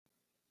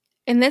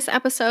In this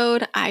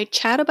episode, I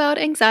chat about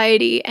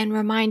anxiety and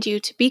remind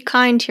you to be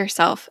kind to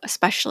yourself,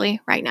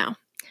 especially right now.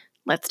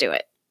 Let's do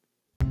it.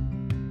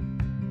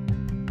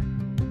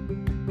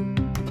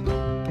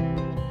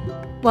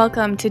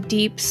 Welcome to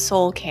Deep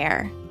Soul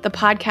Care, the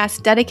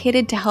podcast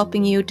dedicated to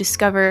helping you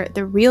discover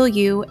the real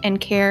you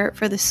and care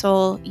for the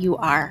soul you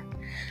are.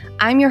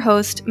 I'm your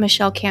host,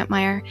 Michelle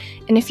Kampmeyer,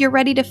 and if you're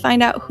ready to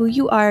find out who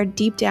you are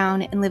deep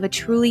down and live a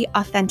truly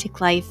authentic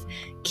life,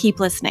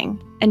 keep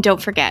listening. And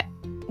don't forget,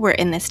 we're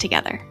in this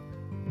together.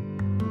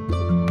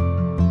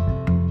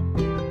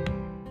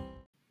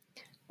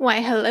 Why,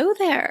 hello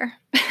there.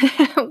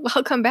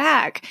 Welcome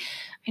back.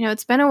 I know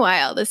it's been a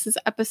while. This is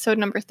episode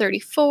number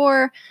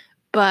 34,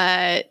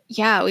 but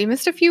yeah, we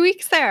missed a few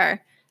weeks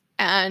there.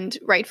 And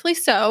rightfully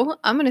so.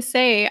 I'm going to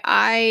say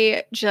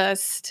I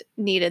just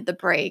needed the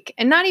break.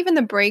 And not even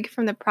the break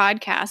from the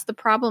podcast. The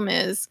problem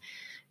is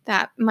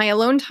that my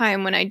alone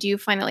time, when I do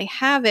finally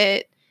have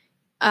it,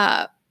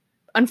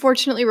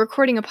 unfortunately,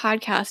 recording a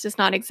podcast is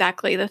not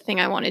exactly the thing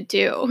I want to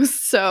do.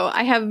 So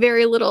I have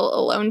very little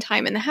alone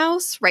time in the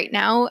house. Right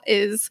now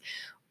is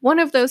one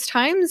of those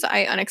times.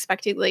 I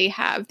unexpectedly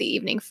have the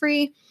evening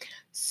free.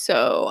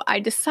 So I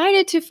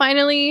decided to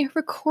finally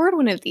record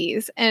one of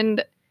these.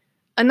 And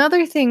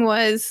another thing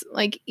was,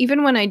 like,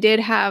 even when I did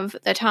have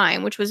the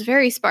time, which was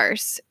very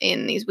sparse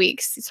in these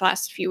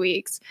last few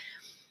weeks,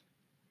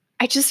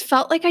 I just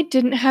felt like I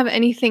didn't have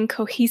anything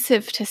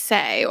cohesive to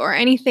say or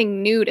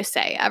anything new to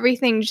say.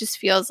 Everything just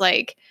feels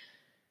like,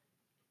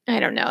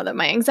 I don't know, that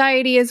my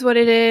anxiety is what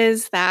it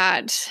is,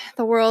 that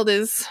the world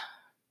is,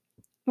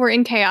 we're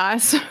in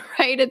chaos,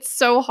 right? It's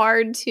so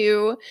hard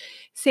to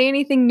say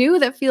anything new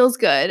that feels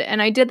good.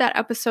 And I did that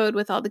episode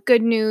with all the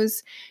good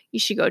news. You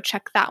should go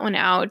check that one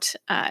out.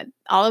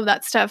 All of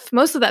that stuff,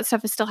 most of that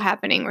stuff is still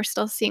happening. We're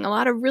still seeing a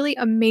lot of really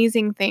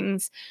amazing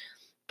things,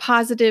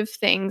 positive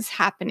things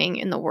happening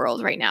in the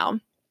world right now.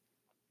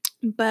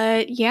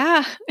 But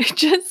yeah, it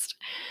just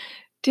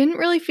didn't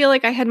really feel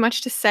like I had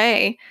much to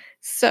say.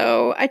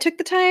 So I took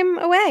the time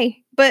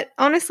away. But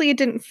honestly, it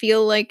didn't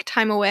feel like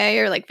time away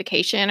or like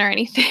vacation or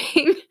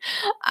anything.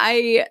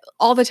 I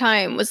all the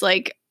time was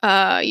like,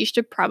 you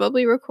should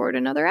probably record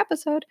another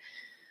episode.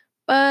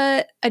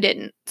 But I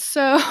didn't.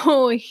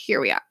 So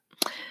here we are.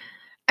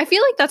 I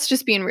feel like that's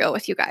just being real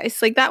with you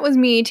guys. Like, that was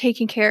me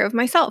taking care of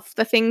myself.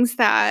 The things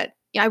that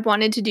I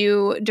wanted to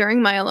do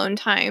during my alone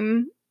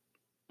time,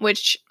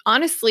 which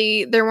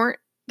honestly, there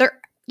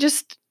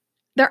just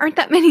there aren't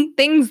that many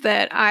things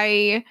that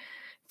I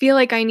feel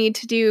like I need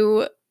to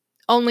do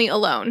only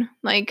alone.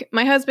 Like,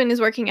 my husband is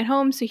working at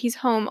home, so he's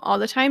home all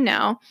the time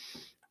now,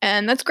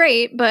 and that's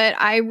great, but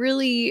I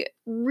really,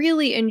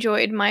 really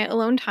enjoyed my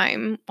alone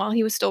time while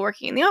he was still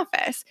working in the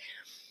office.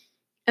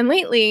 And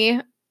lately,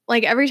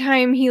 like, every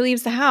time he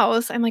leaves the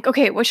house, I'm like,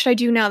 "Okay, what should I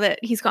do now that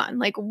he's gone?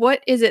 Like,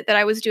 what is it that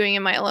I was doing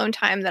in my alone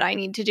time that I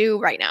need to do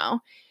right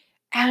now?"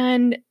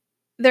 And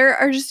there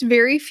are just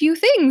very few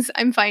things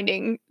I'm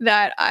finding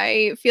that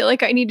I feel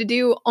like I need to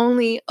do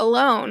only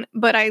alone,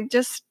 but I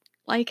just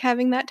like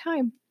having that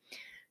time.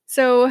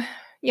 So,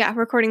 yeah,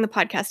 recording the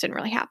podcast didn't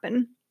really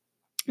happen.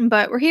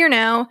 But we're here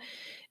now,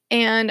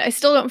 and I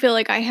still don't feel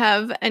like I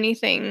have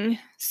anything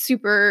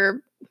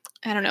super,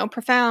 I don't know,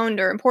 profound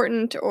or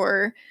important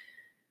or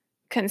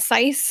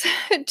concise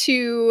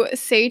to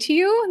say to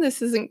you.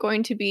 This isn't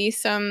going to be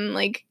some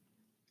like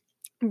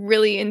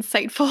really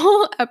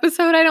insightful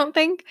episode, I don't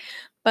think.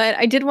 But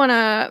I did want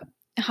to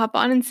hop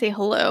on and say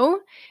hello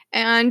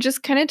and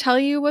just kind of tell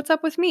you what's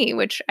up with me,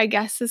 which I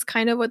guess is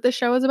kind of what the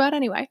show is about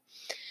anyway.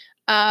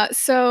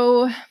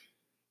 So,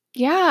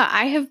 yeah,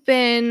 I have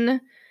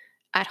been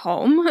at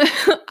home,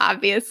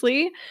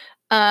 obviously.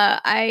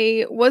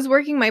 I was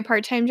working my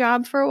part time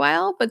job for a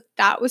while, but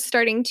that was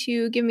starting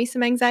to give me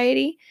some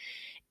anxiety.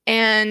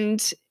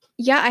 And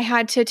yeah, I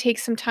had to take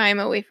some time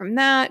away from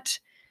that,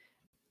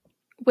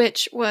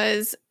 which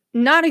was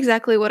not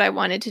exactly what I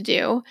wanted to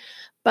do.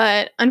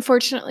 But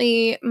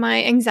unfortunately,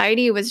 my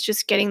anxiety was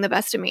just getting the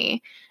best of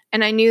me.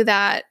 And I knew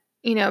that,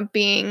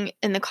 being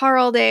in the car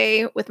all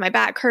day with my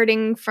back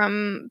hurting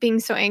from being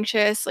so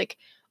anxious, like,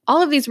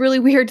 all of these really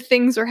weird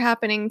things were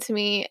happening to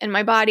me, and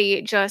my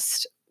body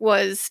just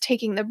was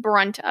taking the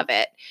brunt of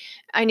it.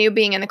 I knew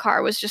being in the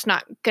car was just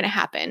not going to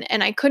happen.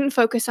 And I couldn't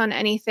focus on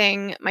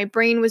anything. My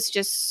brain was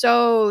just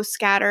so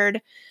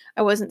scattered.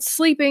 I wasn't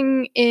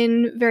sleeping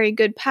in very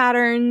good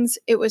patterns.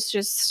 It was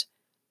just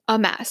a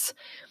mess.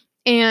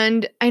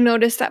 And I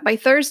noticed that by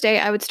Thursday,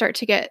 I would start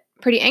to get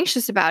pretty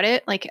anxious about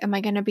it. Like, am I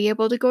going to be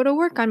able to go to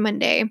work on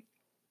Monday?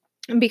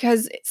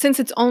 Because since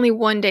it's only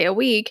one day a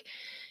week,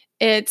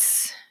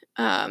 it's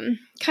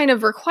kind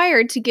of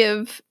required to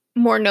give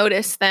more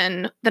notice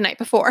than the night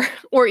before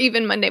or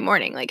even Monday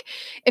morning. Like,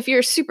 if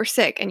you're super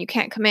sick and you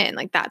can't come in,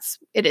 like,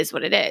 it is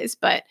what it is.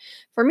 But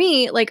for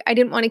me, like, I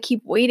didn't want to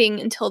keep waiting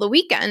until the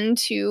weekend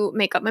to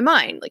make up my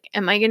mind. Like,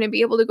 am I going to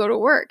be able to go to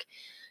work?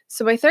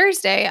 So by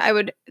Thursday, I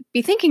would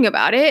be thinking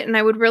about it, and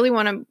I would really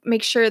want to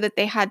make sure that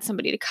they had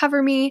somebody to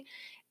cover me.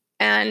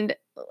 And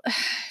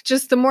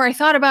just the more I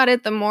thought about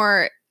it, the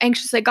more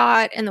anxious I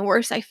got and the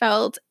worse I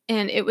felt.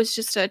 And it was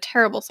just a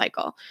terrible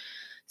cycle.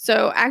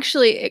 So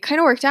actually, it kind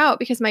of worked out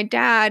because my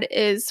dad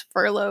is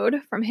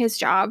furloughed from his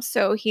job.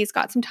 So he's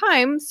got some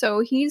time.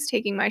 So he's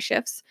taking my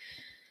shifts,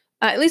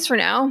 at least for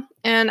now.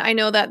 And I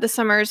know that the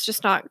summer is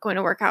just not going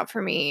to work out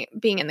for me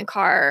being in the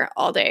car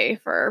all day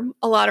for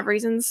a lot of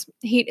reasons.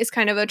 Heat is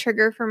kind of a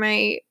trigger for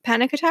my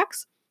panic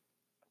attacks.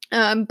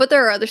 But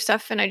there are other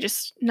stuff, and I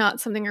just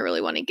not something I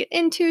really want to get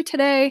into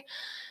today.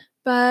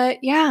 But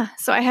yeah,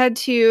 so I had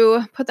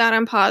to put that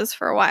on pause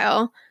for a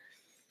while,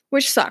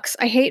 which sucks.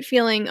 I hate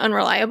feeling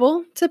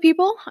unreliable to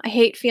people. I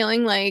hate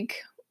feeling like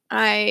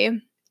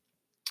I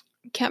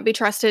can't be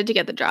trusted to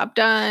get the job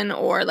done,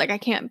 or like I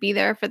can't be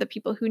there for the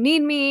people who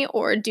need me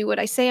or do what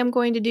I say I'm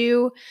going to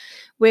do,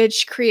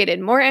 which created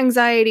more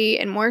anxiety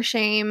and more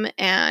shame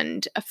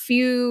and a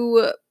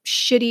few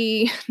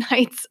shitty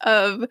nights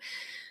of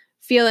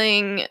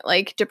feeling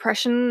like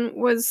depression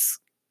was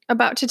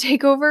about to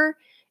take over.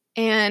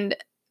 And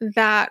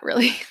that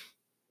really,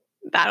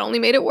 that only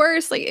made it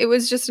worse. Like, it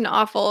was just an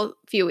awful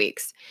few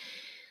weeks.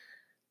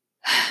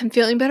 I'm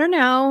feeling better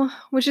now,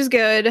 which is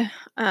good.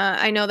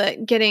 I know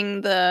that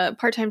getting the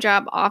part-time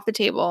job off the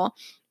table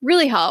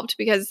really helped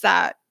because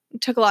that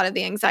took a lot of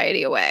the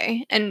anxiety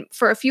away. And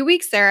for a few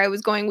weeks there, I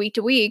was going week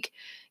to week,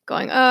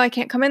 going, oh, I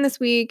can't come in this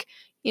week,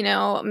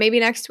 maybe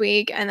next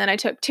week. And then I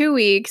took 2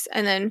 weeks.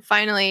 And then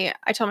finally,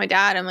 I told my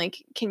dad, I'm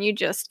like, can you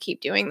just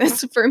keep doing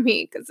this for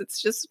me? Because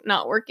it's just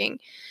not working.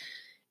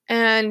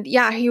 And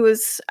yeah, he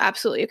was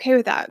absolutely okay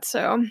with that.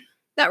 So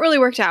that really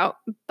worked out.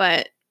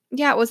 But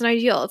yeah, it wasn't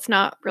ideal. It's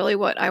not really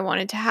what I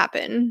wanted to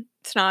happen.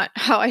 It's not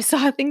how I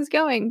saw things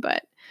going,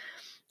 but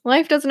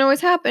life doesn't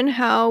always happen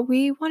how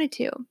we want it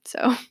to.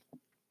 So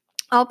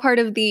all part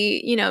of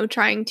the,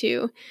 trying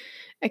to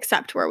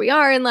accept where we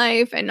are in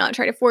life and not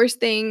try to force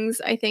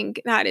things. I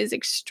think that is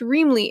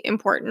extremely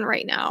important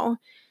right now.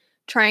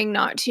 Trying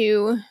not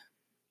to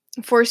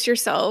force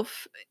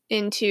yourself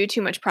into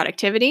too much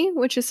productivity,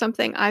 which is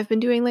something I've been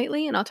doing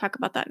lately, and I'll talk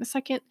about that in a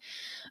second.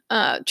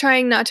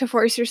 Trying not to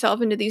force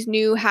yourself into these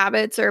new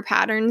habits or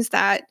patterns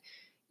that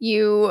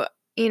you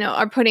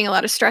are putting a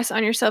lot of stress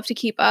on yourself to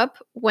keep up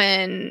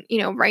when,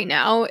 right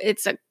now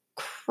it's a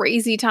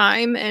crazy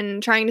time,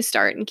 and trying to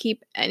start and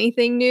keep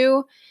anything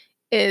new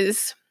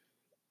is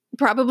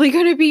probably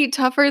going to be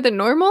tougher than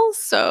normal.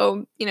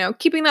 So,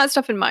 keeping that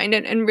stuff in mind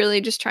and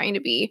really just trying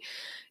to be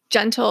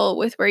gentle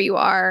with where you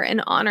are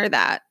and honor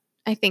that,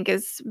 I think,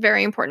 is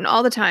very important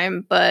all the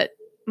time, but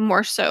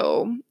more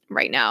so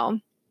right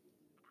now.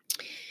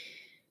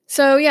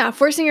 So yeah,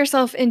 forcing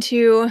yourself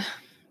into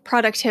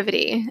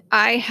productivity.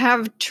 I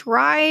have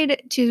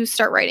tried to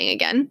start writing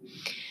again.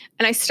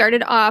 And I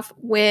started off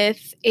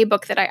with a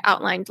book that I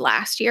outlined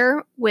last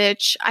year,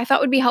 which I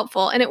thought would be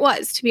helpful. And it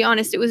was, to be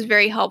honest, it was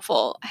very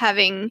helpful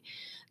having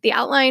the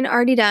outline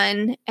already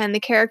done and the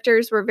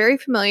characters were very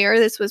familiar.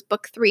 This was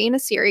book 3 in a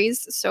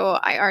series, so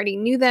I already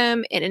knew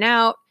them in and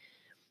out.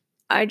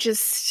 I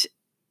just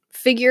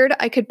figured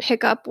I could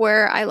pick up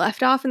where I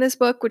left off in this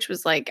book, which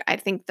was like, I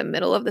think, the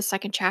middle of the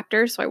second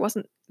chapter, so I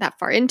wasn't that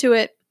far into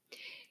it.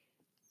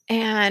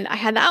 And I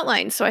had the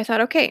outline, so I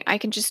thought, okay, I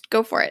can just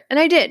go for it. And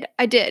I did.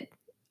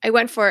 I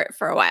went for it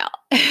for a while.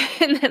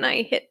 And then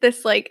I hit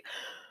this like,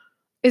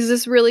 is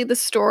this really the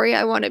story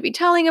I want to be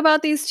telling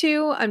about these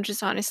two? I'm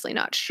just honestly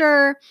not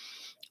sure.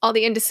 All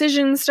the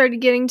indecisions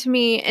started getting to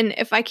me. And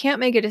if I can't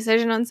make a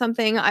decision on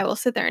something, I will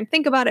sit there and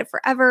think about it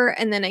forever.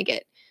 And then I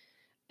get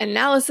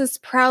analysis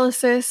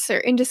paralysis or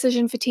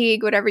indecision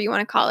fatigue, whatever you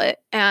want to call it,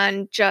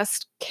 and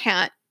just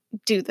can't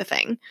do the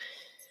thing.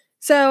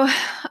 So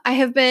I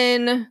have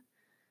been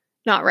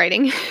not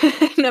writing,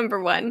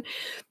 number one,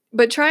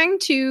 but trying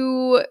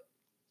to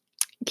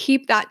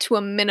keep that to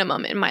a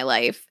minimum in my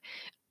life.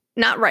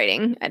 Not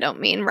writing. I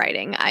don't mean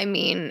writing. I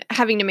mean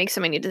having to make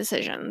so many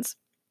decisions.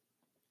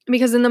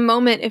 Because in the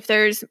moment, if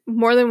there's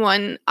more than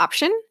one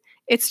option,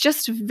 it's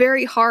just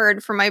very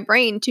hard for my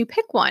brain to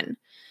pick one.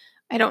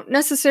 I don't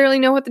necessarily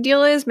know what the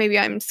deal is. Maybe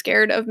I'm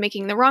scared of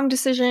making the wrong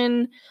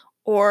decision,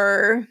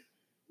 or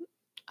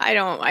I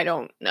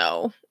don't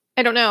know.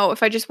 I don't know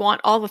if I just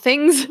want all the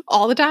things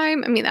all the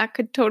time. I mean, that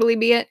could totally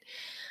be it.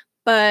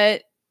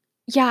 But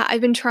yeah,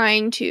 I've been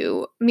trying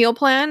to meal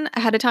plan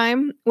ahead of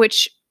time,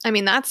 which, I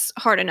mean, that's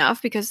hard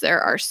enough because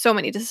there are so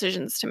many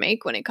decisions to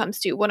make when it comes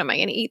to what am I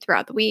going to eat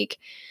throughout the week.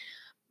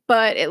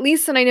 But at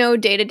least then I know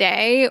day to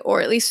day,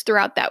 or at least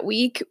throughout that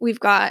week, we've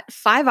got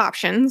 5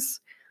 options.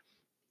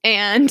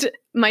 And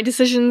my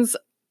decisions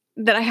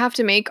that I have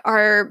to make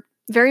are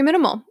very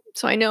minimal.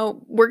 So I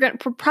know we're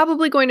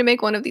probably going to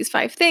make one of these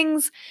 5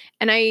 things.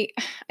 And I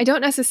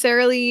don't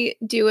necessarily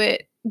do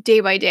it day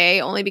by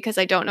day, only because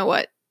I don't know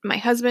what my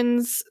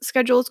husband's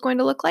schedule is going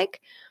to look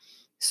like.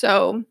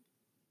 So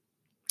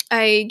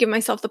I give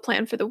myself the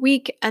plan for the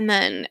week, and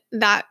then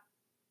that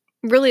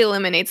really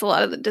eliminates a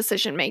lot of the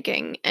decision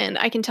making. And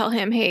I can tell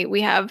him, hey,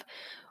 we have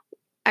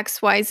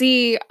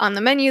XYZ on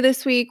the menu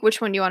this week.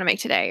 Which one do you want to make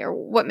today? Or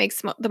what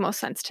makes the most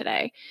sense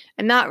today?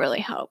 And that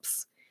really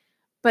helps.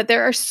 But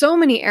there are so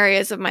many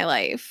areas of my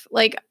life,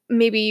 like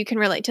maybe you can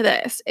relate to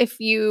this. If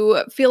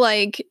you feel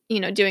like,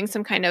 doing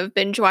some kind of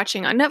binge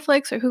watching on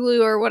Netflix or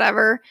Hulu or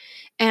whatever,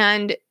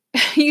 and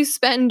you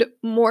spend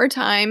more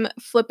time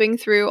flipping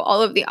through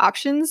all of the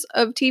options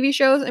of TV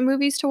shows and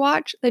movies to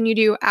watch than you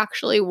do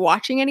actually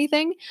watching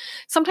anything.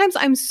 Sometimes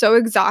I'm so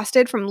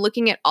exhausted from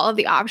looking at all of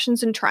the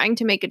options and trying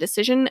to make a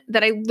decision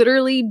that I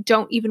literally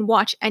don't even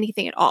watch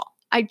anything at all.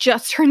 I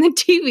just turn the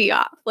TV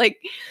off. Like,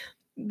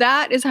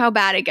 that is how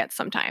bad it gets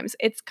sometimes.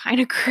 It's kind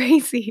of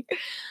crazy.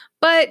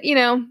 But,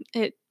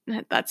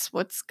 that's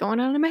what's going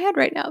on in my head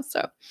right now.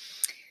 So,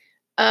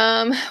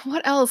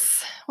 what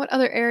else? What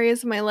other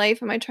areas of my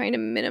life am I trying to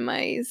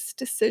minimize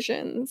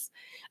decisions?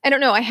 I don't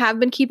know. I have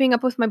been keeping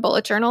up with my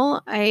bullet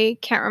journal. I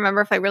can't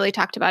remember if I really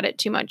talked about it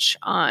too much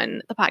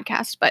on the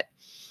podcast, but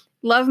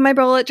love my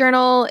bullet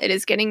journal. It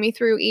is getting me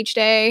through each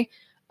day.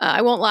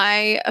 I won't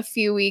lie, a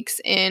few weeks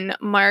in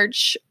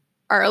March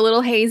are a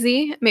little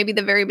hazy, maybe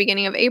the very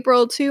beginning of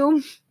April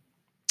too.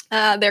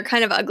 They're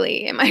kind of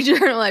ugly in my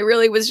journal. I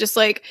really was just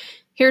like,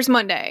 here's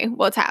Monday,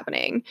 what's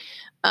happening?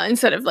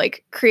 Instead of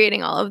like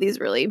creating all of these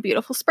really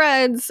beautiful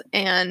spreads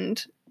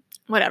and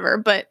whatever.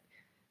 But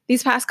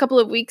these past couple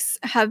of weeks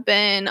have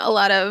been a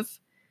lot of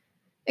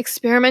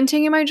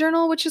experimenting in my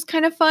journal, which is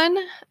kind of fun.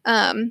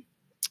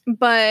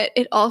 But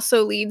it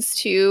also leads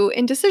to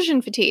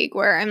indecision fatigue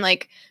where I'm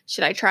like,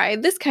 should I try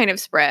this kind of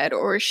spread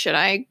or should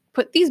I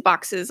put these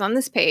boxes on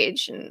this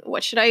page? And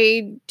what should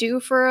I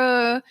do for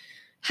a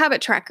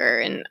habit tracker?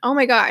 And oh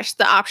my gosh,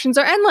 the options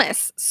are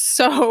endless.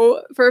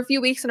 So for a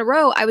few weeks in a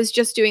row, I was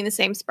just doing the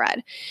same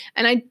spread.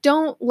 And I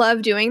don't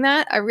love doing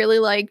that. I really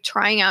like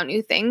trying out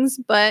new things.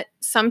 But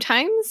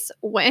sometimes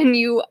when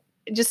you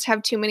just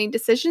have too many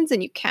decisions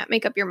and you can't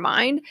make up your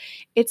mind,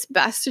 it's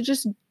best to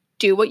just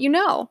do what you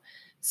know.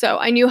 So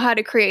I knew how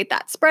to create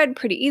that spread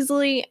pretty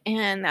easily,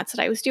 and that's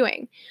what I was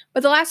doing.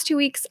 But the last 2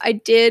 weeks, I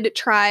did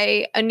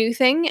try a new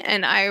thing,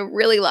 and I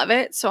really love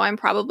it. So I'm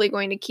probably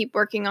going to keep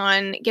working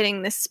on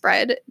getting this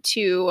spread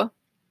to,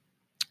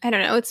 I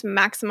don't know, its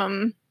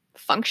maximum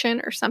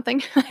function or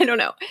something. I don't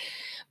know.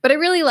 But I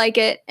really like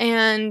it,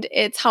 and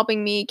it's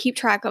helping me keep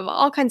track of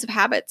all kinds of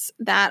habits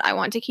that I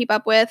want to keep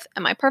up with.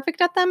 Am I perfect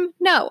at them?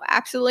 No,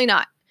 absolutely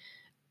not.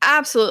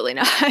 Absolutely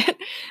not.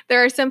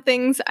 There are some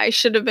things I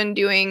should have been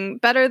doing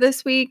better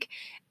this week,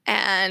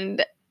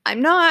 and I'm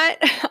not.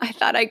 I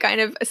thought I kind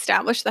of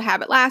established the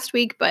habit last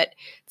week, but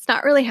it's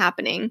not really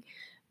happening.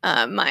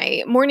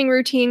 My morning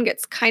routine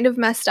gets kind of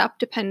messed up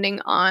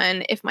depending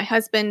on if my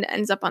husband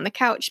ends up on the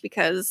couch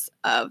because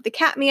of the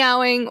cat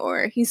meowing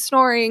or he's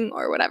snoring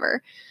or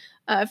whatever.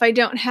 If I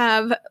don't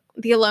have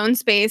the alone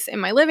space in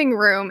my living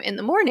room in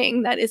the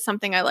morning, that is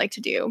something I like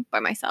to do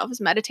by myself,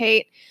 is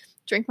meditate,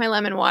 drink my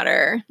lemon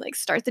water, like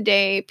start the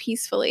day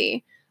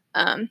peacefully.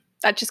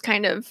 That just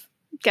kind of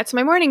gets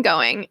my morning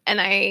going. And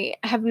I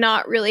have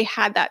not really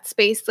had that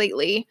space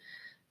lately.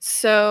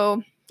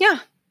 So yeah,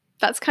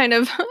 that's kind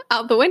of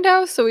out the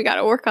window. So we got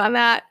to work on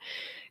that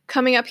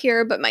coming up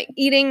here. But my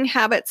eating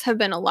habits have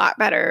been a lot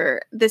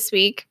better this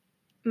week.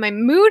 My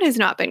mood has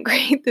not been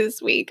great this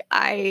week.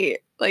 I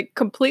like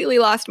completely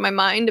lost my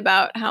mind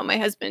about how my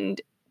husband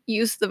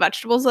used the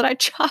vegetables that I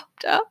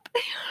chopped up.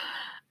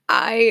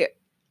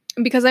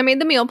 Because I made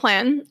the meal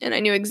plan and I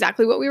knew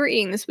exactly what we were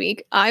eating this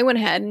week, I went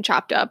ahead and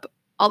chopped up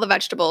all the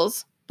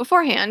vegetables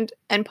beforehand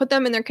and put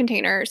them in their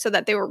container so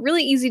that they were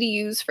really easy to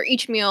use for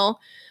each meal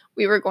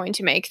we were going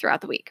to make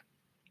throughout the week.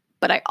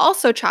 But I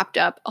also chopped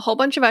up a whole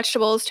bunch of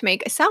vegetables to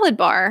make a salad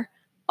bar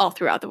all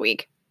throughout the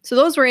week. So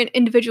those were in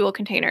individual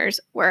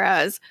containers,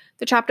 whereas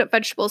the chopped up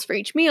vegetables for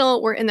each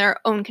meal were in their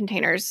own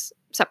containers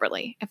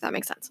separately, if that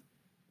makes sense.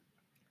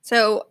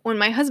 So when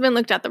my husband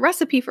looked at the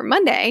recipe for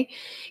Monday,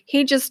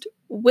 he just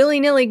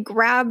willy-nilly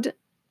grabbed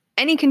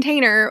any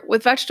container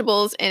with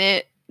vegetables in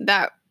it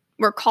that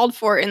were called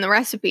for in the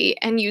recipe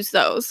and used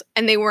those.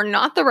 And they were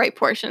not the right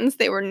portions.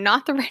 They were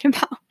not the right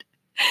amount.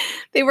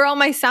 They were all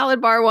my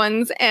salad bar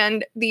ones.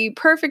 And the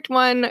perfect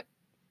one,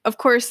 of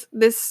course,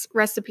 this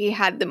recipe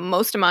had the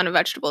most amount of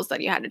vegetables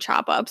that you had to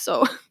chop up.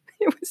 So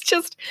it was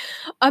just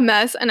a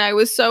mess. And I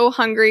was so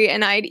hungry,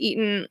 and I'd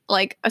eaten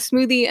like a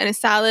smoothie and a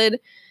salad.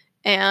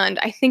 And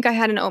I think I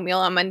had an oatmeal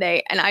on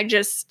Monday, and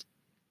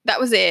that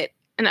was it.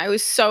 And I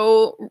was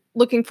so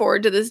looking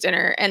forward to this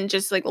dinner and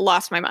just like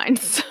lost my mind.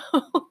 So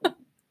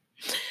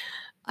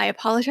I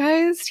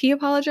apologized. He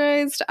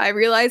apologized. I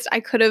realized I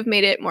could have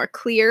made it more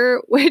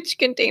clear which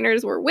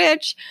containers were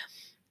which.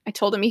 I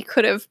told him he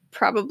could have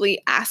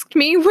probably asked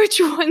me which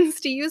ones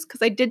to use,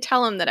 because I did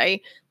tell him that I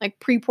like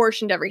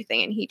pre-portioned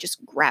everything, and he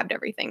just grabbed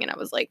everything. And I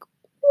was like,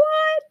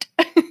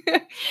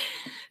 what?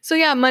 So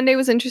yeah, Monday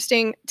was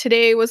interesting.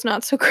 Today was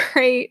not so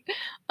great.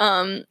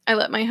 I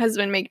let my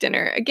husband make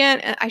dinner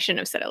again. I shouldn't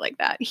have said it like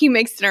that. He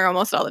makes dinner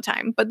almost all the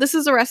time, but this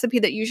is a recipe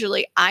that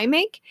usually I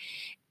make,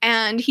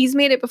 and he's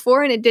made it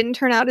before and it didn't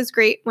turn out as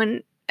great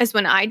as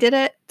when I did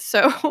it.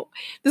 So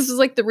this was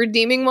like the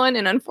redeeming one,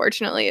 and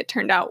unfortunately it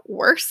turned out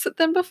worse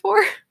than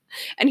before.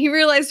 And he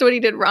realized what he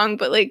did wrong,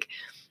 but like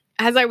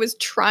as I was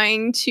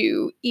trying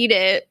to eat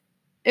it,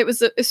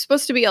 It's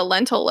supposed to be a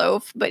lentil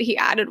loaf, but he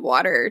added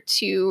water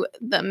to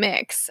the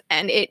mix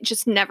and it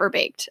just never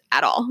baked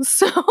at all.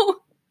 So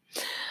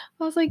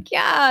I was like,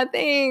 yeah,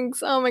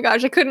 thanks. Oh my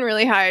gosh. I couldn't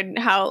really hide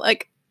how,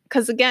 like,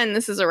 because again,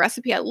 this is a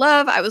recipe I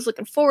love. I was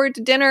looking forward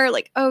to dinner.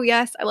 Like, oh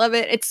yes, I love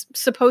it. It's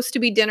supposed to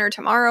be dinner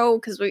tomorrow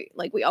because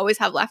we always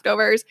have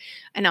leftovers.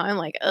 And now I'm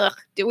like, ugh,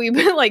 do we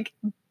like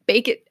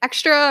bake it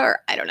extra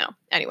or I don't know.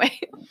 Anyway.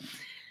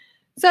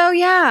 So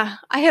yeah,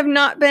 I have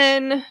not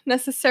been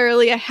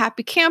necessarily a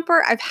happy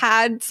camper. I've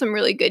had some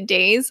really good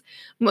days.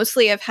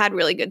 Mostly I've had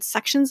really good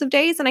sections of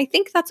days, and I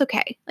think that's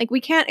okay. Like we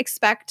can't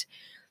expect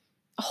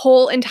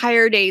whole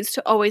entire days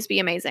to always be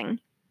amazing.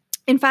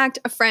 In fact,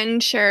 a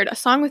friend shared a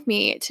song with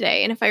me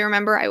today, and if I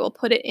remember, I will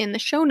put it in the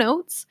show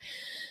notes.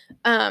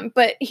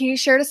 But he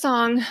shared a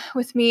song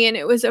with me, and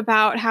it was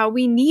about how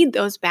we need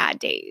those bad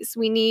days.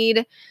 We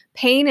need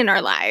pain in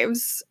our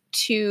lives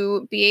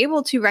to be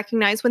able to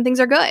recognize when things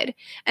are good.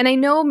 And I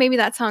know maybe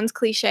that sounds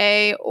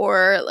cliche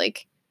or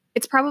like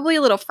it's probably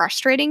a little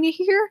frustrating to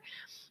hear.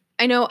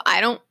 I know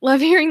I don't love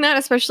hearing that,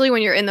 especially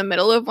when you're in the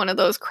middle of one of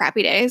those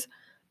crappy days.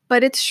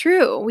 But it's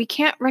true. We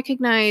can't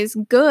recognize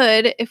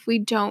good if we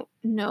don't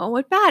know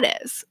what bad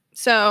is.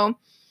 So,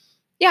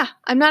 yeah,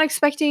 I'm not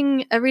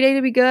expecting every day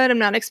to be good. I'm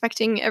not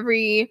expecting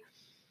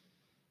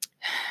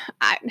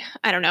I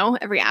don't know,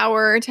 every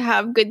hour to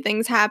have good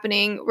things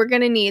happening. We're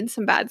going to need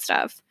some bad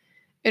stuff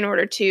in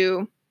order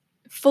to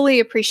fully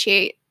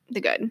appreciate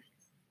the good.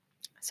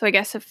 So I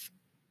guess if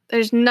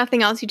there's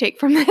nothing else you take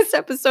from this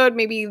episode,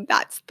 maybe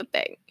that's the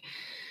thing.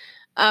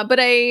 But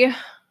I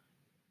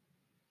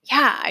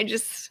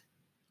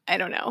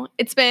don't know.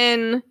 It's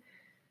been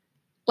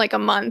like a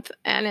month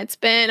and it's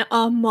been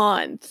a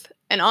month.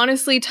 And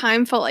honestly,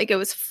 time felt like it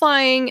was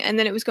flying and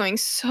then it was going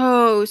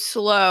so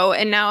slow.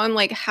 And now I'm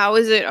like, how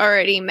is it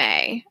already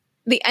May?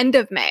 The end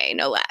of May,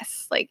 no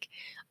less. Like,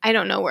 I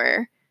don't know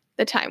where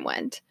the time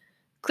went.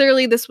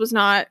 Clearly, this was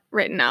not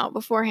written out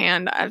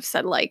beforehand. I've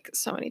said like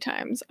so many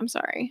times. I'm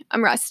sorry.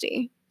 I'm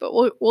rusty, but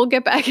we'll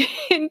get back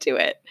into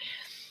it.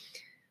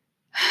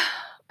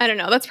 I don't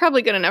know. That's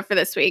probably good enough for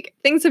this week.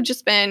 Things have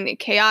just been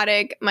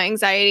chaotic. My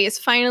anxiety is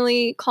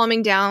finally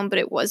calming down, but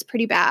it was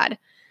pretty bad.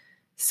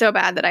 So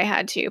bad that I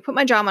had to put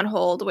my job on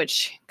hold,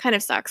 which kind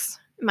of sucks.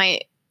 My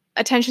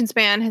attention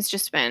span has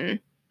just been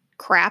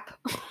crap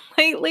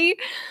lately.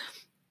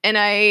 And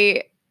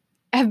I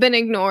have been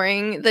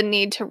ignoring the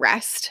need to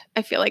rest.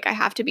 I feel like I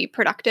have to be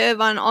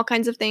productive on all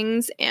kinds of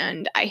things.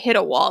 And I hit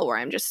a wall where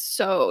I'm just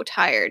so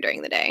tired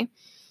during the day.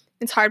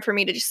 It's hard for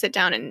me to just sit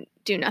down and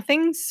do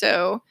nothing.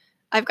 So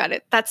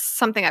that's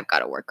something I've got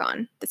to work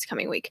on this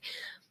coming week.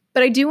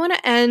 But I do want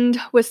to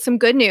end with some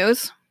good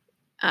news.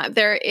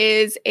 There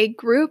is a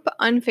group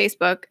on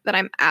Facebook that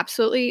I'm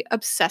absolutely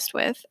obsessed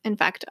with. In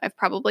fact, I've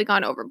probably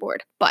gone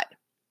overboard, but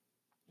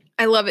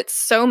I love it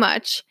so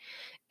much.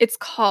 It's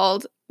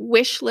called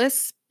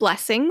Wishless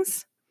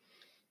Blessings.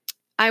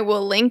 I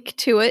will link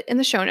to it in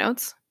the show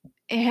notes.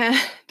 And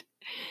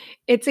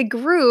it's a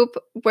group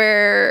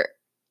where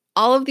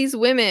all of these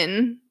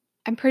women,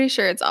 I'm pretty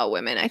sure it's all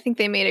women. I think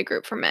they made a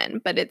group for men,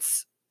 but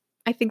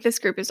I think this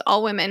group is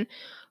all women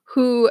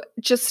who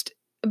just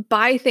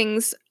buy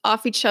things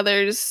off each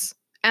other's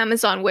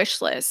Amazon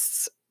wish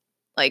lists,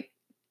 like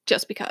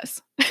just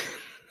because.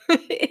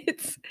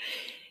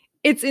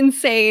 It's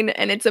insane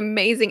and it's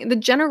amazing. The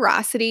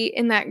generosity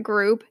in that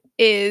group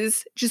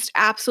is just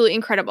absolutely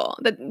incredible.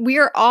 That we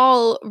are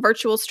all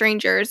virtual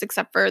strangers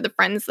except for the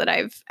friends that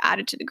I've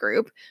added to the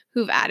group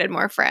who've added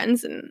more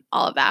friends and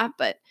all of that,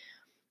 but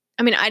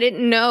I mean, I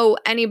didn't know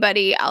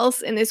anybody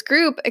else in this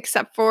group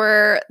except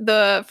for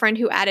the friend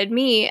who added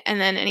me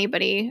and then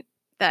anybody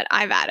that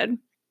I've added.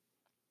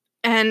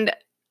 And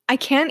I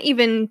can't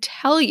even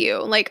tell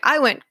you, like I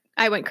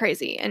went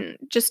crazy and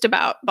just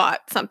about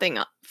bought something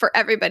for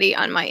everybody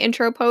on my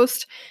intro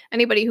post.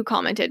 Anybody who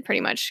commented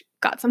pretty much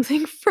got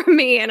something from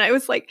me. And I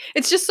was like,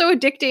 it's just so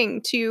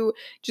addicting to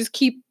just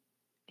keep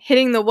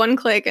hitting the one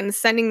click and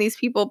sending these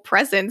people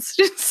presents.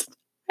 Just,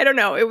 I don't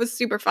know. It was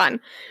super fun.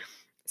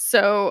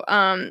 So,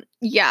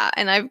 yeah,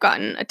 and I've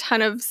gotten a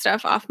ton of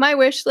stuff off my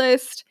wish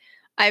list.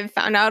 I've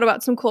found out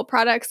about some cool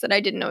products that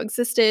I didn't know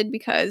existed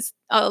because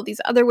all of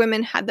these other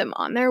women had them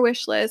on their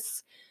wish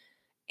lists.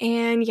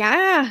 And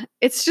yeah,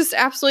 it's just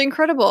absolutely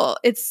incredible.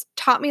 It's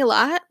taught me a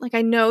lot. Like,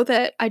 I know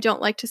that I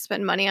don't like to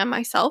spend money on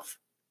myself.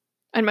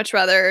 I'd much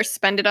rather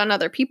spend it on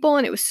other people.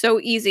 And it was so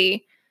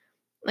easy.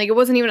 Like, it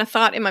wasn't even a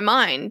thought in my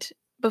mind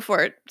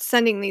before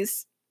sending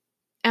these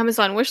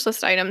Amazon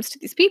wishlist items to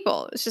these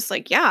people. It's just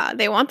like, yeah,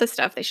 they want this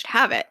stuff. They should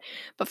have it.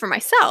 But for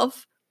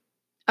myself,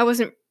 I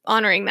wasn't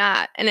honoring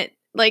that. And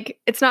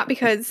it's not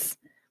because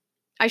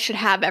I should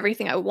have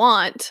everything I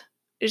want.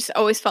 It just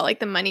always felt like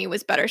the money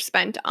was better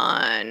spent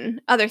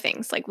on other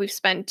things. Like we've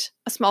spent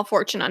a small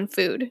fortune on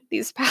food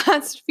these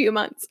past few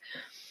months.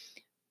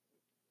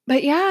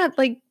 But yeah,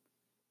 like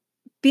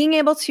being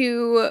able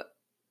to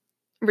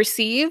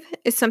receive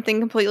is something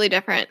completely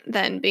different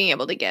than being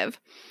able to give.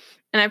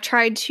 And I've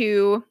tried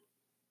to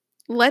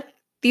let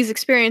these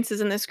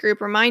experiences in this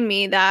group remind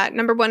me that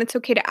number one, it's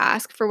okay to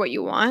ask for what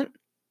you want.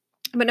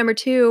 But number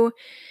two,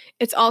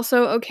 it's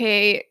also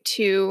okay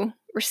to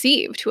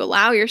receive, to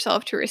allow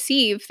yourself to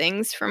receive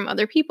things from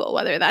other people,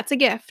 whether that's a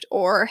gift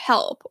or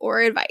help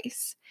or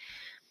advice.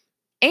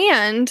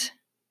 And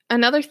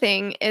another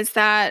thing is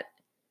that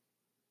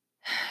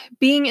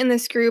being in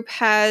this group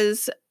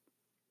has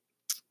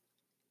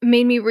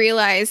made me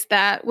realize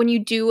that when you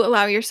do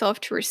allow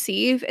yourself to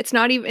receive, it's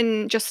not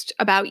even just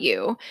about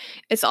you.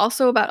 It's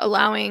also about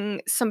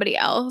allowing somebody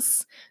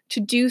else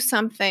to do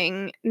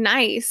something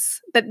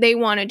nice that they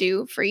want to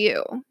do for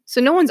you.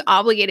 So no one's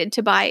obligated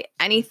to buy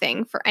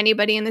anything for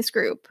anybody in this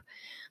group,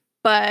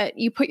 but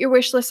you put your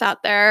wish list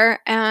out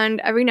there,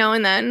 and every now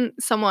and then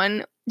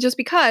someone, just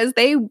because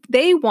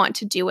they want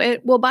to do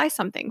it, will buy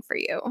something for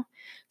you.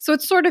 So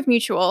it's sort of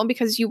mutual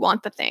because you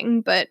want the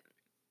thing, but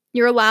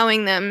you're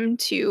allowing them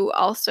to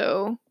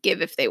also give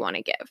if they want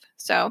to give.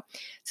 So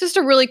it's just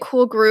a really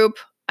cool group.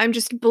 I'm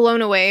just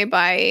blown away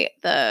by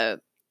the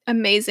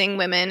amazing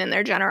women and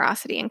their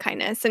generosity and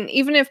kindness. And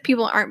even if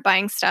people aren't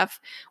buying stuff,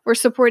 we're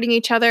supporting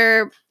each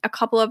other. A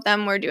couple of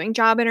them were doing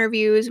job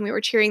interviews and we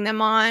were cheering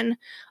them on.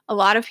 A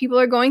lot of people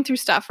are going through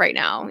stuff right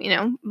now.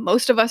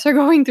 Most of us are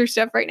going through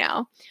stuff right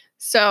now.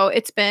 So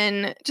it's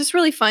been just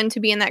really fun to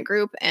be in that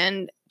group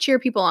and cheer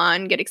people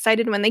on, get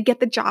excited when they get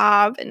the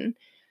job, and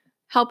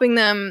helping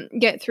them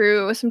get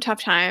through some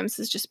tough times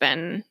has just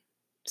been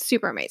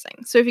super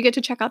amazing. So if you get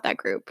to check out that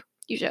group,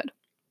 you should.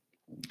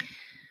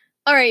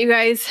 All right, you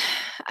guys,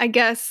 I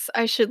guess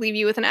I should leave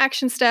you with an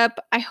action step.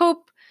 I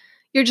hope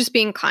you're just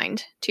being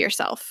kind to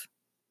yourself,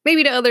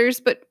 maybe to others,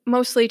 but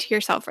mostly to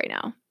yourself right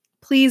now.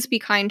 Please be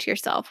kind to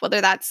yourself, whether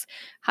that's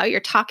how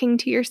you're talking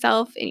to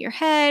yourself in your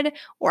head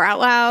or out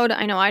loud.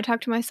 I know I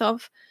talk to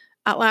myself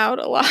out loud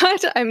a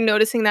lot. I'm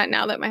noticing that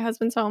now that my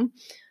husband's home.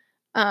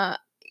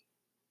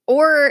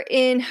 Or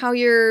in how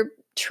you're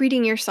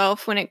treating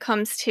yourself when it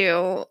comes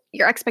to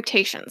your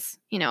expectations.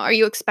 Are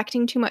you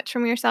expecting too much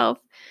from yourself?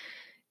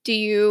 Do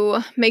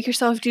you make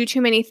yourself do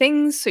too many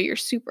things so you're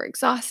super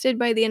exhausted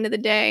by the end of the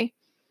day?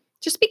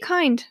 Just be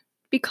kind.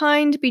 Be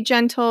kind, be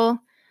gentle,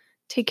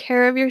 take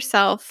care of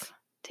yourself,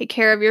 take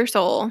care of your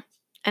soul,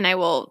 and I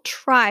will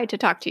try to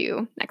talk to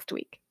you next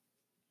week.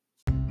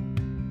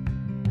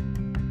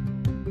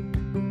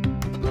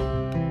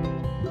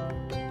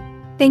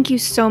 Thank you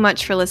so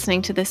much for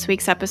listening to this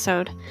week's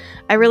episode.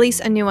 I release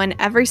a new one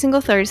every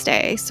single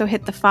Thursday, so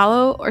hit the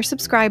follow or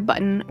subscribe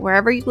button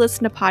wherever you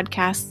listen to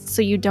podcasts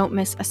so you don't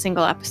miss a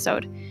single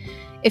episode.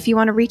 If you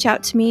want to reach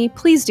out to me,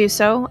 please do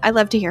so. I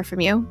love to hear from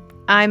you.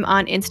 I'm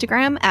on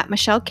Instagram at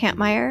Michelle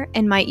Kampmeyer,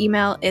 and my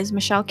email is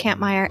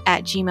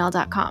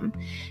michellekampmeyer@gmail.com.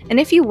 And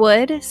if you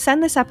would,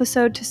 send this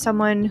episode to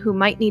someone who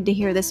might need to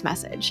hear this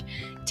message.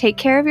 Take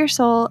care of your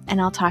soul, and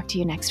I'll talk to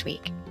you next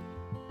week.